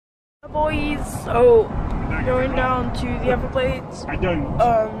Boys, so going down to the Everglades. I don't.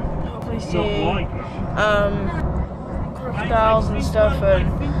 Hopefully see crocodiles and stuff,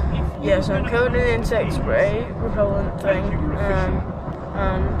 and yeah. So I'm covered in insect spray repellent thing,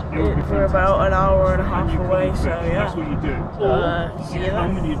 and we're about an hour and a half away. So yeah. See you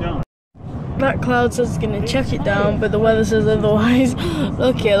then. That cloud says it's gonna chuck it down, but the weather says otherwise.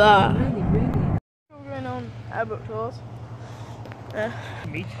 Look at that. We're going on airboat tours.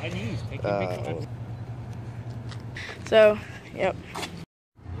 Meet Chinese, So, yep.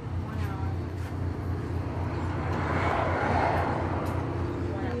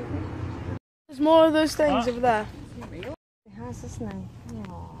 There's more of those things over there. How's this now?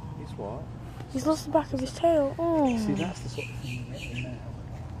 It's what? He's lost the back of his tail. Oh. See, that's the sort of thing we're getting now.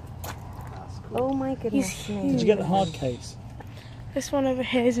 That's cool. Oh my goodness me. Did you get the hard case? This one over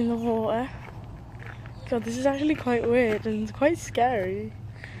here is in the water. God, this is actually quite weird and quite scary.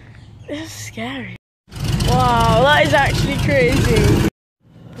 This is scary. Wow, that is actually crazy.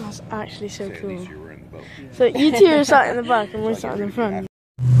 That's actually so cool. So you two are sat in the back and we're sat in the front.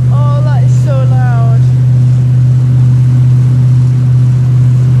 Oh, that is so loud.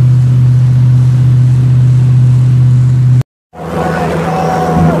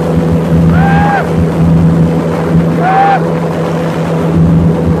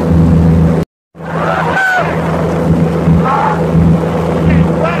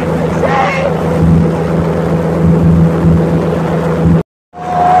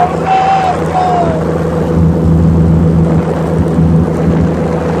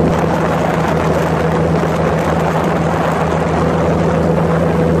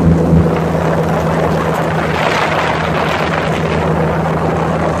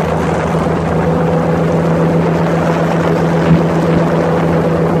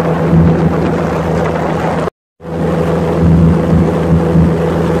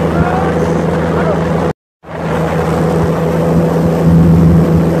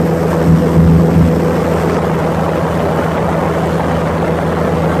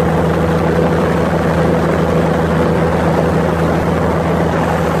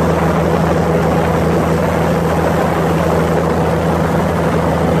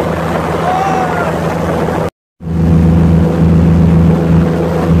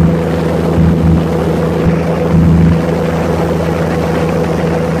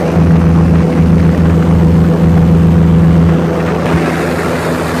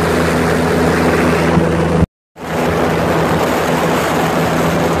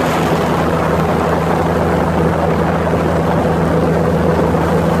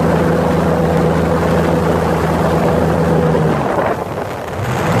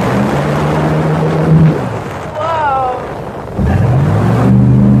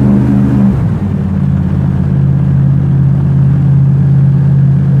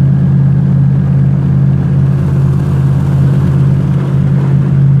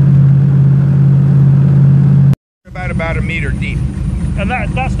 About a meter deep. And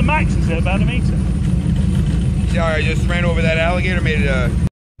that's the max, is it? About a meter? Sorry, I just ran over that alligator, made it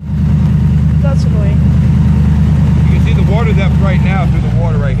That's annoying. You can see the water depth right now through the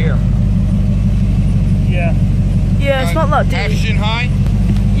water right here. Yeah. Yeah, it's not that deep. Half shin high?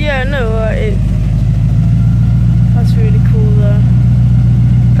 Yeah, no, that's really cool though.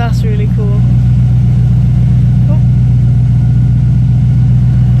 That's really cool. Oh.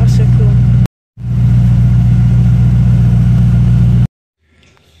 That's so cool.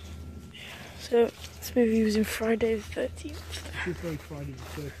 So this movie was in Friday the 13th. It's very Friday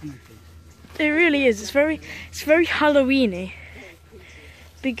the 13th. It really is. It's very Halloweeny.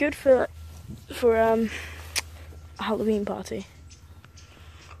 Be good for a Halloween party.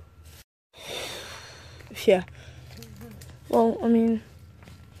 Yeah. Well, I mean,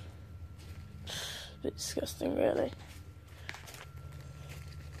 a bit disgusting, really.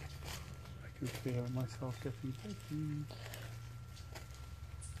 I can feel myself getting taken.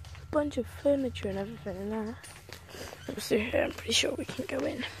 Bunch of furniture and everything in there. Let's see here. I'm pretty sure we can go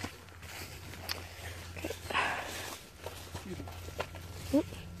in. Okay. Oh.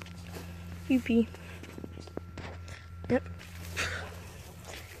 Creepy. Yep.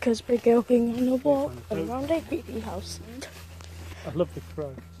 Because we're going on a walk around a creepy house. I love the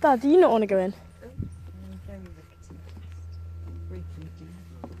crow. Dad, do you not want to go in?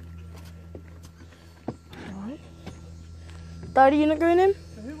 Alright. Dad, are you not going in?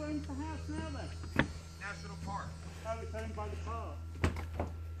 Who owns the house now then? National Park. Oh, it's owned by the park.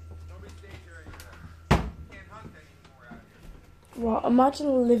 Nobody stays here anymore. Can't hunt anymore out here. Well,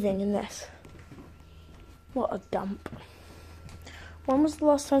 imagine living in this. What a dump. When was the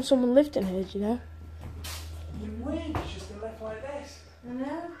last time someone lived in here, do you know? You wish, just left like this. I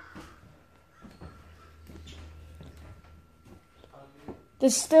know.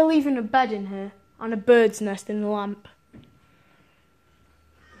 There's still even a bed in here and a bird's nest in the lamp.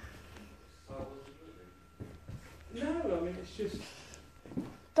 No, I mean it's just.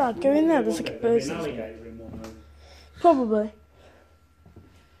 Dad, go in there. There's like a bird's nest. Alligator in one room. Probably.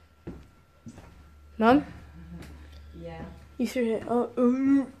 Mum? Yeah. You threw it. There's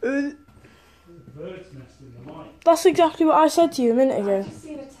a bird's nest in the light. That's exactly what I said to you a minute ago. I've just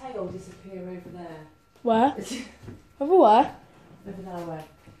seen a tail disappear over there. Where? Over where? Over that way.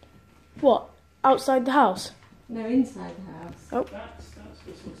 What? Outside the house? No, inside the house. Oh. That's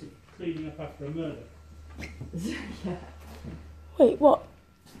just sort of cleaning up after a murder. Yeah. Wait, what?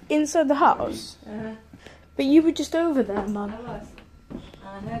 Inside the house? But you were just over there, Mum. I was.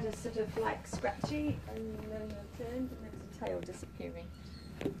 I heard a sort of like scratchy, and then I turned, and there was a tail disappearing.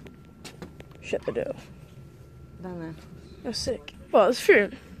 Shut the door. Down there. That's sick. Well, it's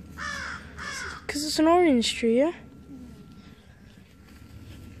fruit. Because it's an orange tree, yeah?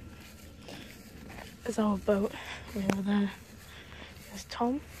 There's our boat way over there. There's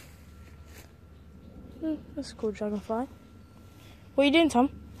Tom. That's a cool dragonfly. What are you doing, Tom?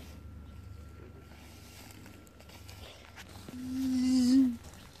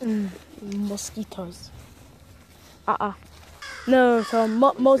 Mosquitoes. No, Tom.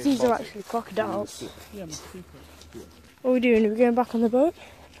 Mozzies are actually crocodiles. Yeah, mosquitoes. What are we doing? Are we going back on the boat?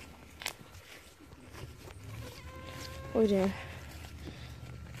 What are we doing?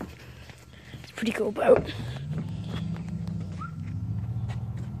 It's a pretty cool boat.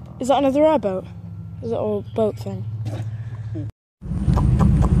 Is that another airboat? Is it all boat thing?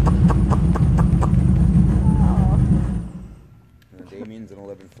 Damien's an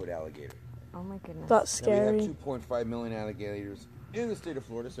 11-foot alligator. Oh my goodness. That's Now, we scary. have 2.5 million alligators in the state of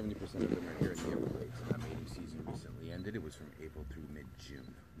Florida. 70% of them are here in the Everglades. And that mating season recently ended. It was from April through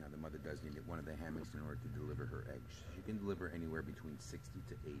mid-June. Now, the mother does need one of the hammocks in order to deliver her eggs. She can deliver anywhere between 60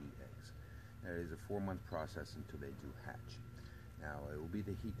 to 80 eggs. Now, it is a 4-month process until they do hatch. Now, it will be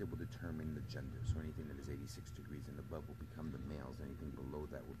the heat that will determine the gender. So anything that is 86 degrees and above will become the males. Anything below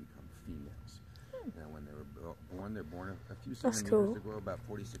that will become females. Now, when they're born a few That's centimeters. cool. They grow about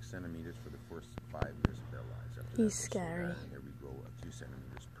 46 centimeters for the first 5 years of their lives. After He's that, scary. And they regrow a few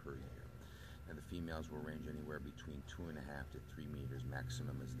centimeters per year. And the females will range anywhere between 2.5 to 3 meters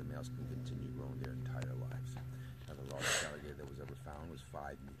maximum, as the males can continue growing their entire lives. Now, the largest alligator that was ever found was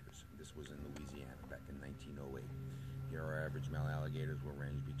 5 meters. This was in Louisiana back in 1908. Here, our average male alligators will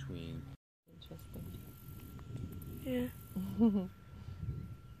range between. Interesting. Yeah.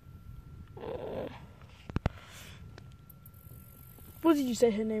 What did you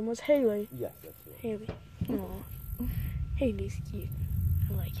say her name was? Haley? Yes, that's it. Haley. Aww. Haley's cute.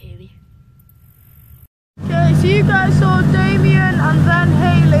 I like Haley. Okay, so you guys saw Damien and then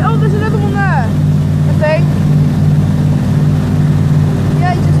Haley. Oh, there's another one there, I think.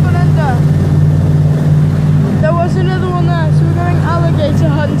 Yeah, he just got under. There was another one there, so we're going alligator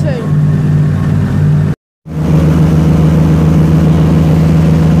hunting.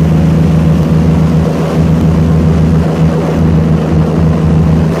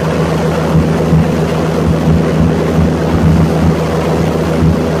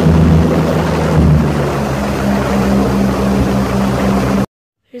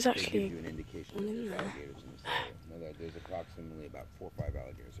 There's They actually give you an indication that there's alligators in this area. Now, there's approximately about 4 or 5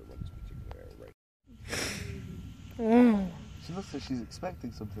 alligators that run this particular area right. She looks like she's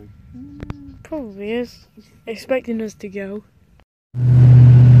expecting something. Probably is. Expecting us to go. It's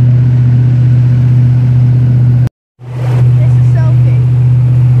a selfie.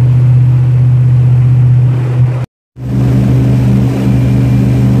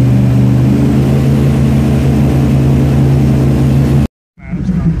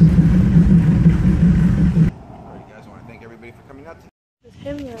 Alright, guys, I want to thank everybody for coming out today. There's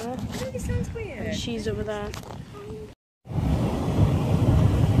him there. Really sounds weird. And she's over there.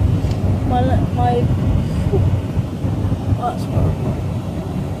 That's horrible.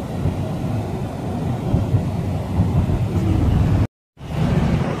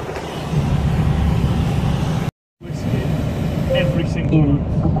 Every single In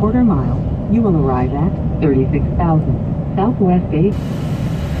one. a quarter mile, you will arrive at 36,000 Southwest 8.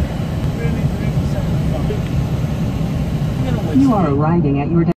 You are arriving at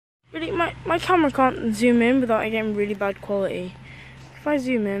your Really, my camera can't zoom in without getting really bad quality. If I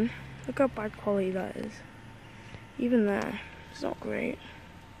zoom in, look how bad quality that is. Even there, it's not great.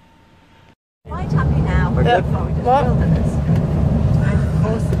 Quite happy now with the Florida What? wilderness. And of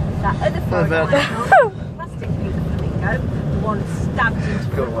course, that other Florida wilderness, plastic flamingo, the one stabbed into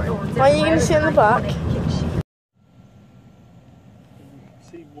the thorns. Are you going to sit in the back?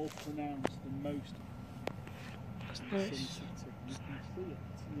 See more pronounced than most. Nice. Sun setting. You can see it.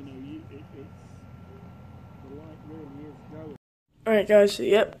 You know, it's the light really is going. Alright guys, so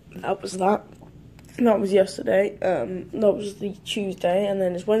yep, that was that. That was yesterday, that was the Tuesday, and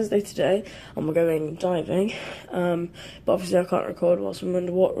then it's Wednesday today, and we're going diving, but obviously I can't record whilst I'm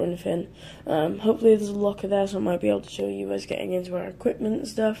underwater or anything. Hopefully there's a locker there, so I might be able to show you guys getting into our equipment and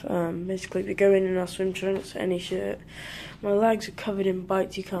stuff. Basically we go in our swim trunks, any shirt. My legs are covered in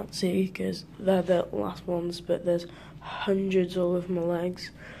bites you can't see, because they're the last ones, but there's hundreds all over my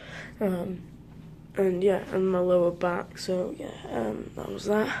legs. And yeah, and my lower back, so yeah, that was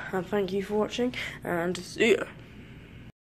that, and thank you for watching, and see ya.